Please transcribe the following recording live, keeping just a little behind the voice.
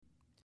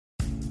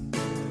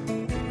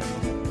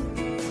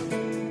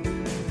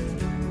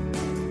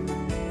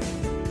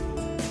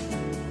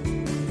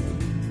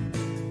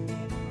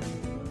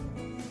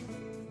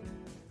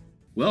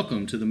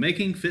Welcome to the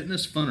Making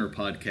Fitness Funner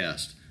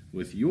podcast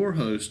with your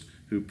host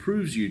who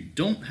proves you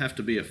don't have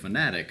to be a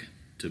fanatic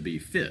to be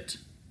fit,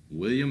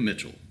 William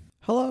Mitchell.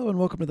 Hello and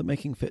welcome to the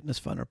Making Fitness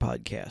Funner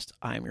podcast.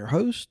 I'm your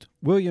host,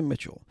 William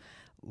Mitchell.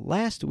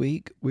 Last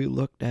week, we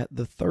looked at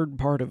the third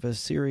part of a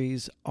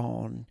series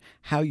on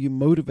how you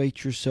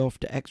motivate yourself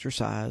to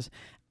exercise,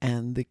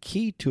 and the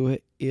key to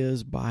it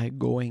is by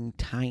going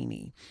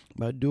tiny,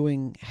 by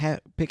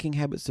picking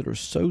habits that are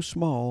so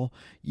small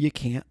you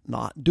can't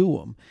not do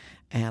them.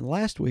 And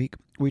last week,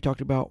 we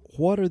talked about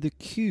what are the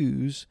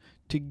cues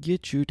to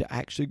get you to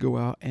actually go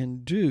out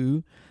and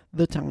do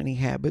the tiny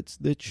habits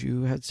that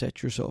you had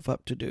set yourself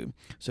up to do.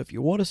 So if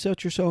you want to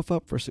set yourself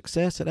up for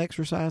success at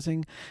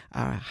exercising,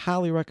 I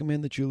highly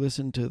recommend that you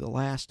listen to the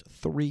last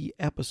 3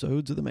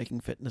 episodes of the Making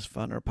Fitness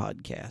Funner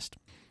podcast.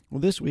 Well,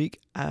 this week,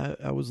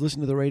 I was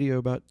listening to the radio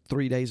about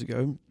 3 days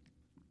ago,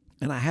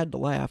 and I had to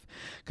laugh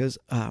because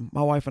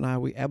my wife and I,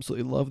 we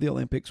absolutely love the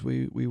Olympics.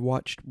 We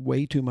watched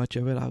way too much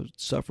of it. I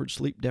suffered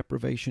sleep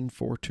deprivation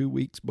for 2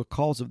 weeks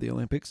because of the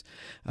Olympics,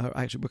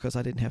 actually because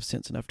I didn't have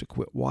sense enough to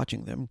quit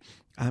watching them.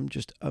 I'm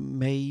just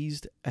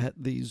amazed at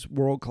these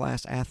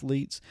world-class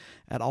athletes,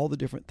 at all the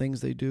different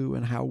things they do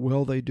and how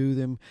well they do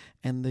them,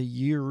 and the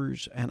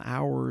years and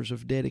hours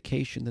of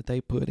dedication that they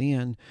put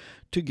in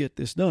to get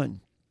this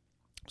done.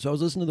 So I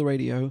was listening to the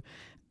radio,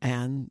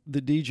 and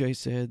the DJ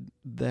said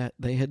that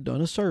they had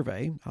done a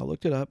survey. I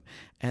looked it up,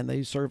 and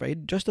they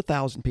surveyed just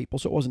 1,000 people,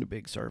 so it wasn't a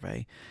big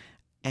survey.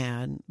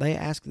 And they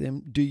asked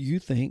them, do you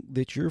think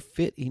that you're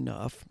fit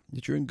enough,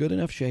 that you're in good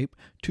enough shape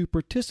to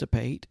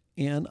participate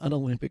in an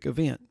Olympic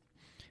event?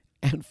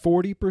 And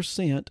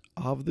 40%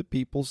 of the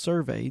people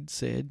surveyed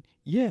said,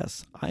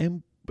 yes, I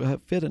am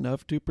fit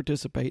enough to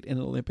participate in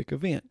an Olympic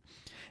event.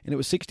 And it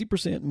was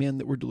 60% men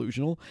that were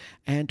delusional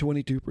and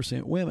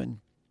 22% women.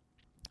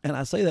 And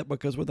I say that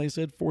because when they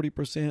said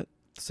 40%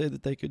 said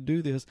that they could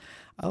do this,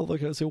 I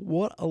look at it and say,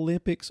 what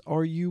Olympics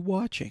are you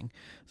watching?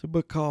 So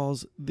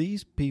because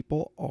these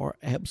people are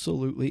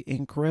absolutely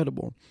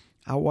incredible.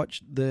 I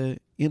watched the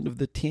end of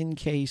the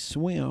 10K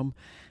swim,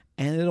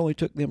 and it only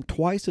took them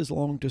twice as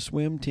long to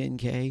swim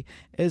 10K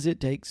as it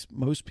takes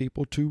most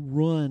people to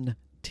run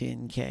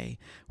 10K,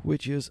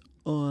 which is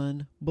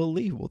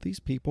unbelievable. These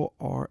people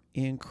are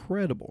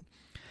incredible.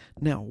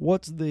 Now,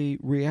 what's the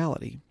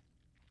reality?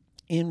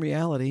 In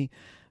reality,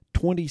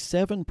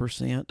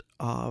 27%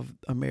 of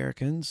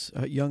Americans,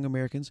 young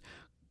Americans,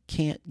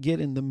 can't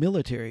get in the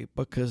military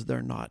because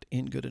they're not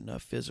in good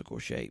enough physical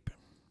shape.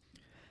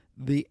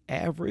 The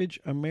average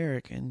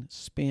American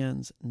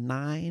spends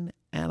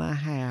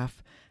 9.5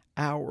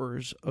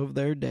 hours of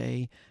their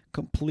day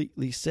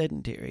completely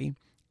sedentary,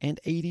 and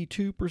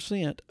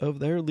 82% of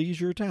their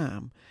leisure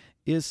time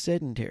is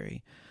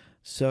sedentary.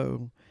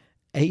 So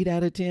 8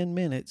 out of 10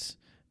 minutes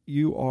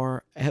you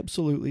are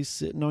absolutely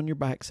sitting on your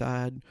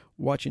backside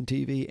watching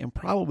TV, and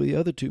probably the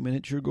other 2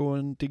 minutes you're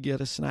going to get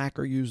a snack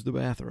or use the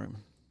bathroom.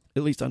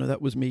 At least I know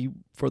that was me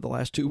for the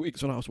last 2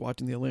 weeks when I was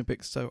watching the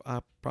Olympics, so I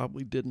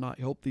probably did not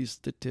help these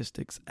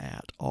statistics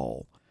at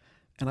all.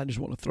 And I just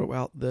want to throw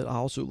out that I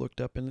also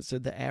looked up and it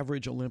said the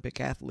average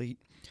Olympic athlete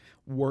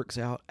works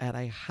out at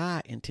a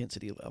high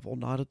intensity level,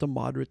 not at the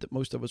moderate that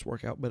most of us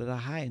work out, but at a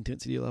high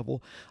intensity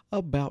level,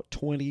 about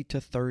 20 to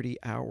 30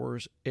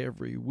 hours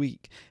every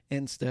week,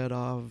 instead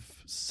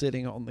of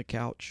sitting on the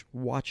couch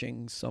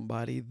watching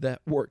somebody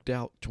that worked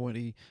out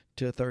 20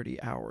 to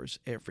 30 hours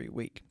every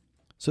week.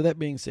 So that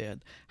being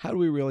said, how do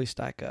we really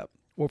stack up?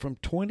 Well, from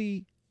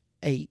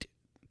 2008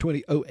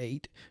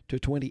 to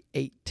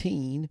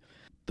 2018,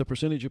 the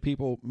percentage of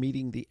people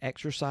meeting the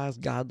exercise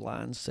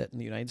guidelines set in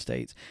the United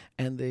States,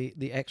 and the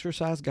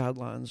exercise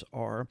guidelines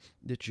are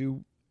that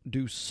you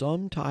do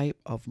some type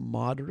of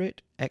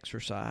moderate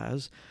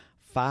exercise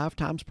 5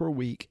 times per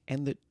week,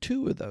 and that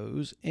 2 of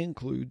those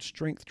include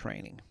strength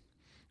training,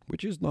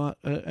 which is not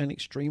an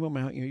extreme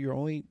amount. You're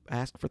only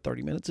asked for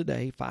 30 minutes a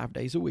day, 5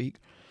 days a week,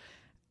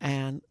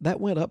 and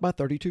that went up by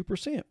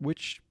 32%,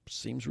 which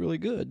seems really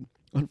good.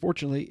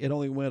 Unfortunately, it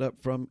only went up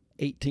from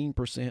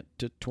 18%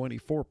 to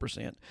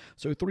 24%.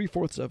 So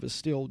 3/4 of us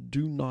still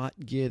do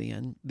not get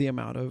in the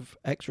amount of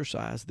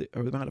exercise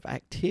or the amount of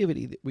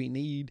activity that we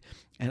need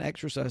and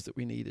exercise that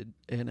we needed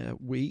in a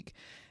week.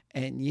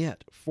 And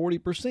yet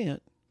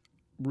 40%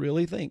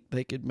 really think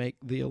they could make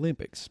the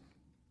Olympics.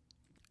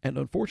 And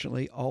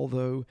unfortunately,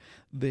 although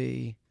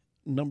the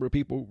number of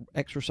people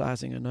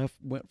exercising enough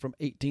went from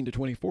 18 to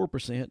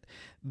 24%,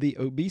 the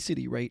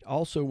obesity rate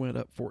also went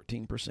up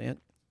 14%.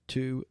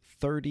 To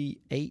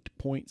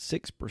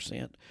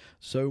 38.6%.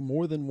 So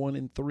more than 1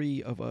 in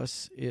 3 of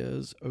us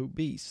is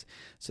obese.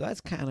 So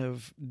that's kind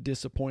of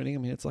disappointing. I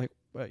mean, it's like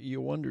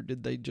you wonder,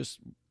 did they just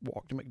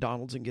walk to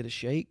McDonald's and get a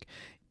shake?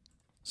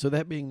 So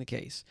that being the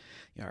case,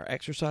 our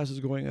exercise is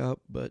going up,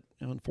 but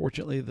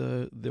unfortunately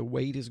the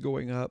weight is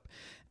going up,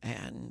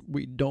 and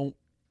we don't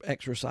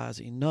exercise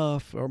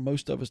enough, or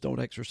most of us don't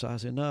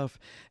exercise enough,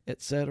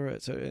 etc.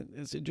 So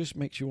it just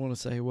makes you want to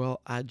say,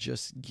 well, I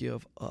just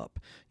give up.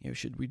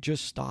 Should we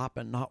just stop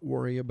and not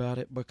worry about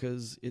it,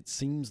 because it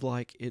seems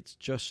like it's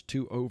just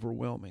too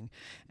overwhelming?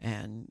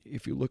 And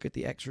if you look at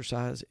the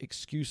exercise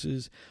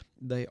excuses,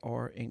 they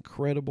are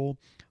incredible,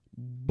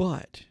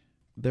 but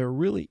there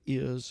really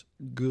is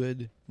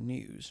good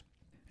news.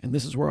 And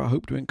this is where I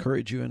hope to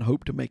encourage you and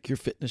hope to make your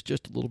fitness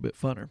just a little bit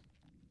funner.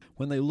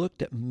 When they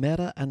looked at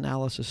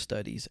meta-analysis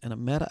studies, and a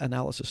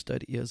meta-analysis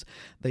study is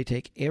they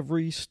take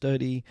every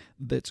study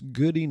that's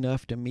good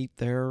enough to meet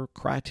their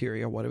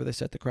criteria, whatever they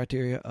set the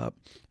criteria up,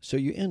 so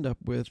you end up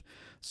with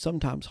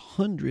sometimes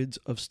hundreds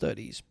of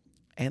studies.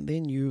 And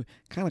then you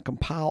kind of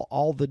compile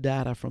all the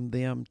data from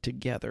them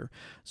together.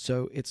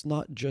 So it's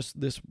not just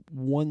this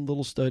one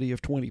little study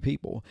of 20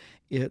 people.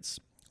 It's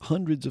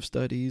hundreds of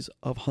studies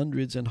of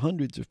hundreds and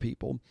hundreds of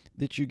people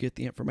that you get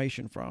the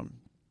information from.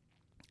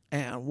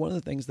 And one of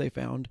the things they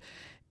found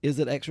is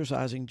that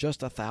exercising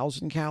just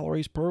 1,000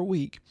 calories per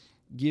week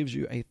gives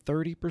you a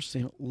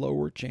 30%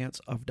 lower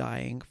chance of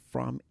dying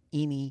from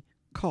any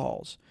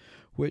cause,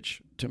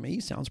 which to me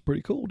sounds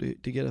pretty cool to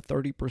get a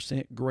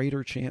 30%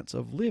 greater chance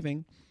of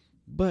living.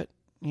 But,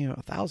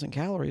 1,000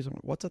 calories,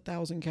 what's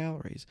 1,000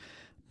 calories?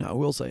 Now, I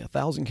will say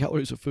 1,000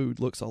 calories of food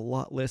looks a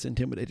lot less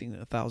intimidating than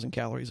 1,000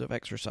 calories of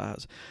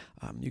exercise.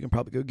 You can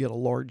probably go get a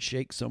large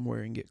shake somewhere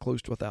and get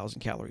close to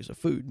 1,000 calories of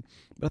food.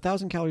 But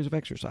 1,000 calories of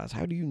exercise,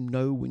 how do you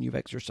know when you've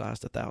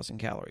exercised 1,000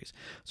 calories?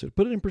 So to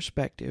put it in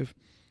perspective,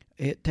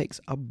 it takes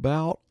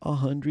about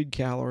 100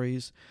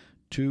 calories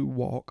to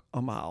walk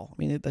a mile.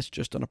 That's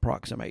just an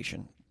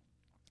approximation.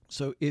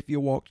 So if you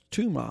walked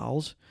 2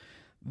 miles,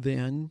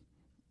 then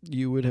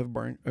you would have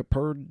burned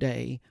per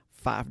day,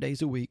 5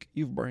 days a week,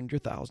 you've burned your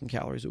 1,000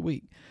 calories a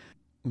week.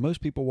 Most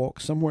people walk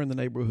somewhere in the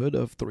neighborhood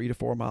of 3 to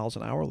 4 miles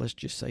an hour. Let's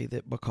just say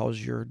that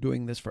because you're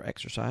doing this for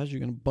exercise, you're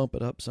going to bump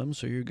it up some,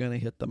 so you're going to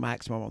hit the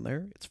maximum on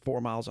there. It's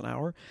 4 miles an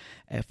hour.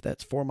 If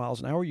that's 4 miles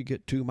an hour, you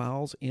get 2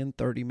 miles in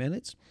 30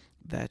 minutes.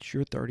 That's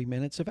your 30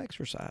 minutes of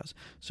exercise.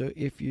 So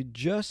if you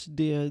just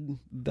did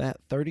that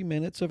 30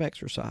 minutes of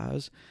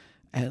exercise,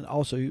 and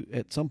also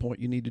at some point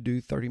you need to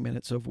do 30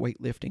 minutes of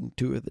weightlifting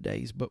 2 of the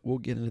days, but we'll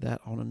get into that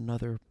on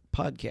another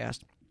podcast.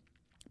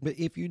 But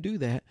if you do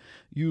that,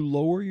 you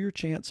lower your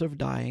chance of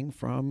dying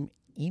from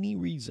any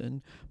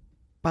reason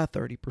by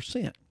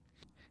 30%.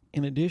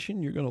 In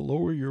addition, you're going to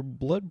lower your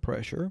blood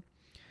pressure.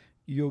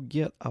 You'll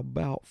get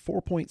about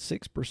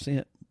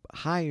 4.6%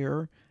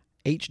 higher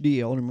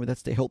HDL, remember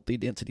that's the healthy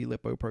density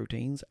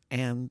lipoproteins,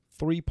 and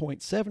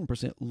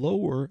 3.7%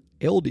 lower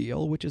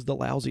LDL, which is the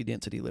lousy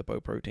density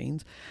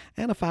lipoproteins,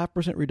 and a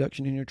 5%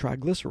 reduction in your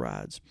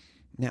triglycerides.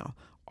 Now,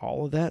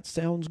 all of that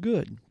sounds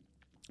good,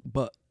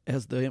 but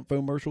as the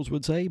infomercials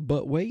would say,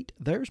 but wait,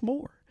 there's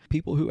more.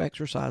 People who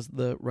exercise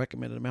the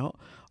recommended amount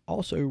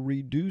also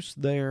reduce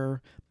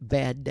their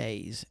bad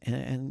days,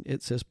 and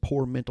it says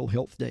poor mental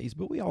health days,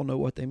 but we all know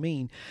what they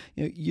mean.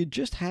 You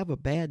just have a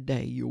bad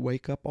day. You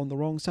wake up on the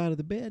wrong side of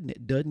the bed and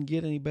it doesn't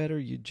get any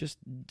better.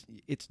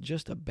 It's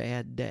just a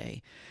bad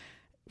day.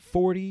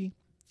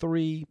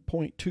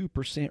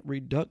 43.2%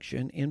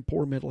 reduction in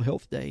poor mental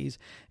health days,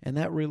 and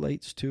that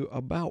relates to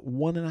about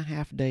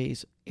 1.5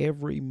 days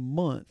every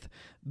month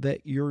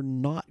that you're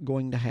not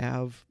going to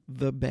have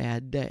the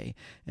bad day.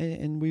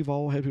 And we've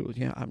all had people,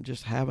 I'm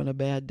just having a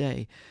bad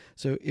day.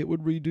 So it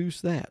would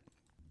reduce that.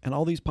 And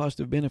all these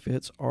positive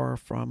benefits are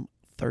from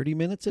 30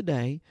 minutes a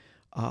day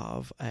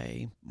of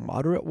a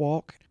moderate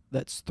walk.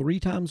 That's 3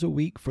 times a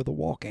week for the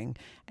walking,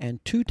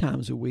 and 2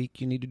 times a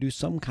week you need to do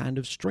some kind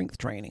of strength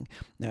training.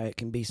 Now, it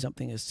can be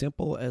something as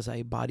simple as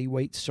a body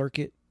weight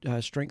circuit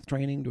strength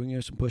training,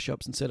 doing some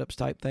push-ups and sit-ups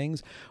type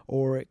things,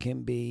 or it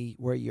can be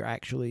where you're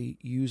actually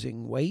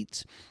using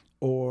weights,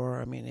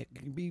 or, it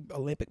can be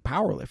Olympic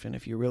powerlifting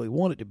if you really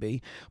want it to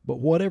be. But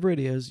whatever it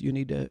is, you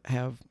need to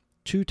have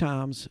 2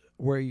 times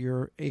where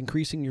you're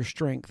increasing your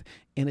strength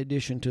in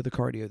addition to the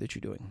cardio that you're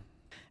doing.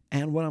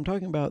 And when I'm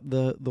talking about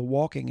the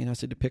walking, and I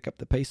said to pick up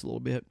the pace a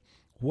little bit,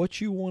 what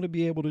you want to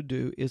be able to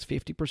do is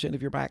 50%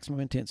 of your maximum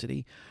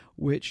intensity,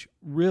 which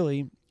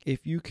really,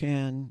 if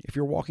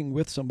you're walking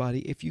with somebody,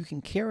 if you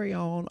can carry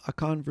on a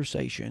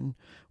conversation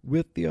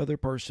with the other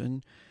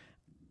person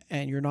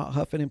and you're not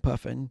huffing and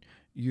puffing,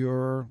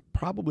 you're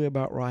probably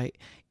about right.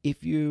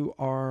 If you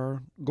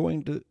are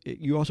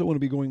you also want to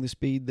be going the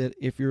speed that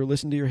if you're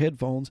listening to your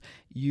headphones,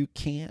 you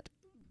can't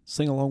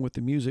sing along with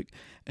the music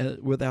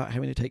without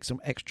having to take some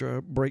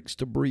extra breaks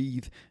to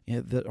breathe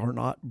that are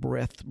not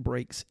breath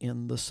breaks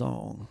in the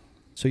song.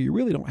 So you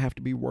really don't have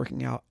to be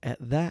working out at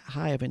that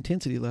high of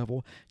intensity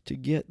level to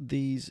get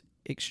these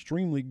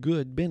extremely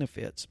good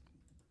benefits.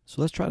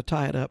 So let's try to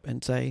tie it up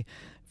and say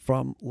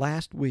from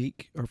last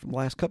week or from the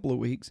last couple of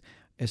weeks,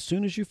 as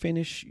soon as you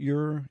finish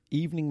your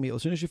evening meal,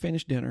 as soon as you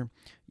finish dinner,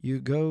 you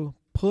go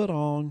put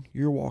on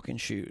your walking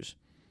shoes.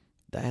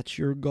 That's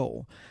your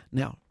goal.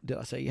 Now, did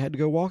I say you had to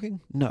go walking?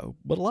 No.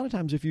 But a lot of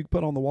times if you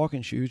put on the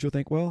walking shoes, you'll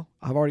think, well,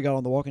 I've already got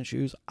on the walking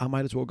shoes. I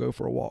might as well go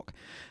for a walk.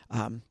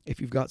 If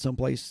you've got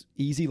someplace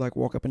easy, like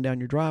walk up and down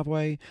your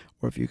driveway,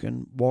 or if you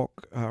can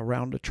walk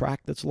around a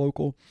track that's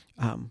local.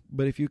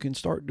 But if you can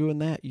start doing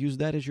that, use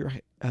that as your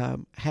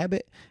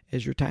habit,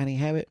 as your tiny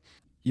habit.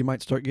 You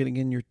might start getting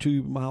in your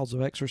 2 miles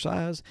of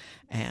exercise,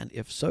 and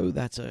if so,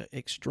 that's an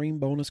extreme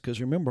bonus because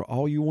remember,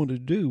 all you wanted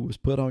to do was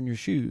put on your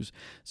shoes.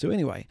 So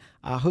anyway,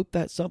 I hope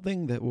that's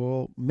something that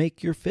will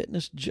make your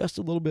fitness just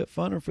a little bit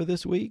funner for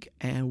this week,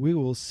 and we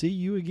will see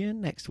you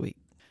again next week.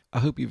 I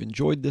hope you've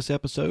enjoyed this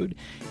episode.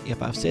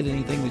 If I've said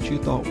anything that you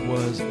thought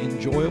was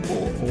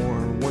enjoyable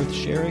or worth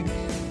sharing,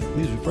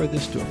 please refer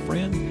this to a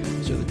friend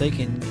so that they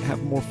can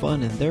have more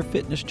fun in their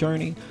fitness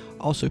journey.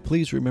 Also,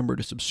 please remember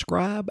to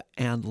subscribe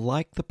and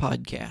like the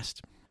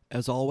podcast.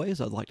 As always,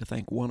 I'd like to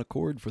thank One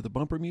Accord for the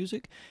bumper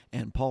music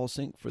and Paul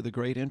Sink for the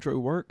great intro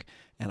work.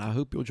 And I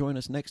hope you'll join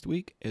us next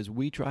week as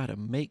we try to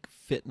make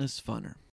fitness funner.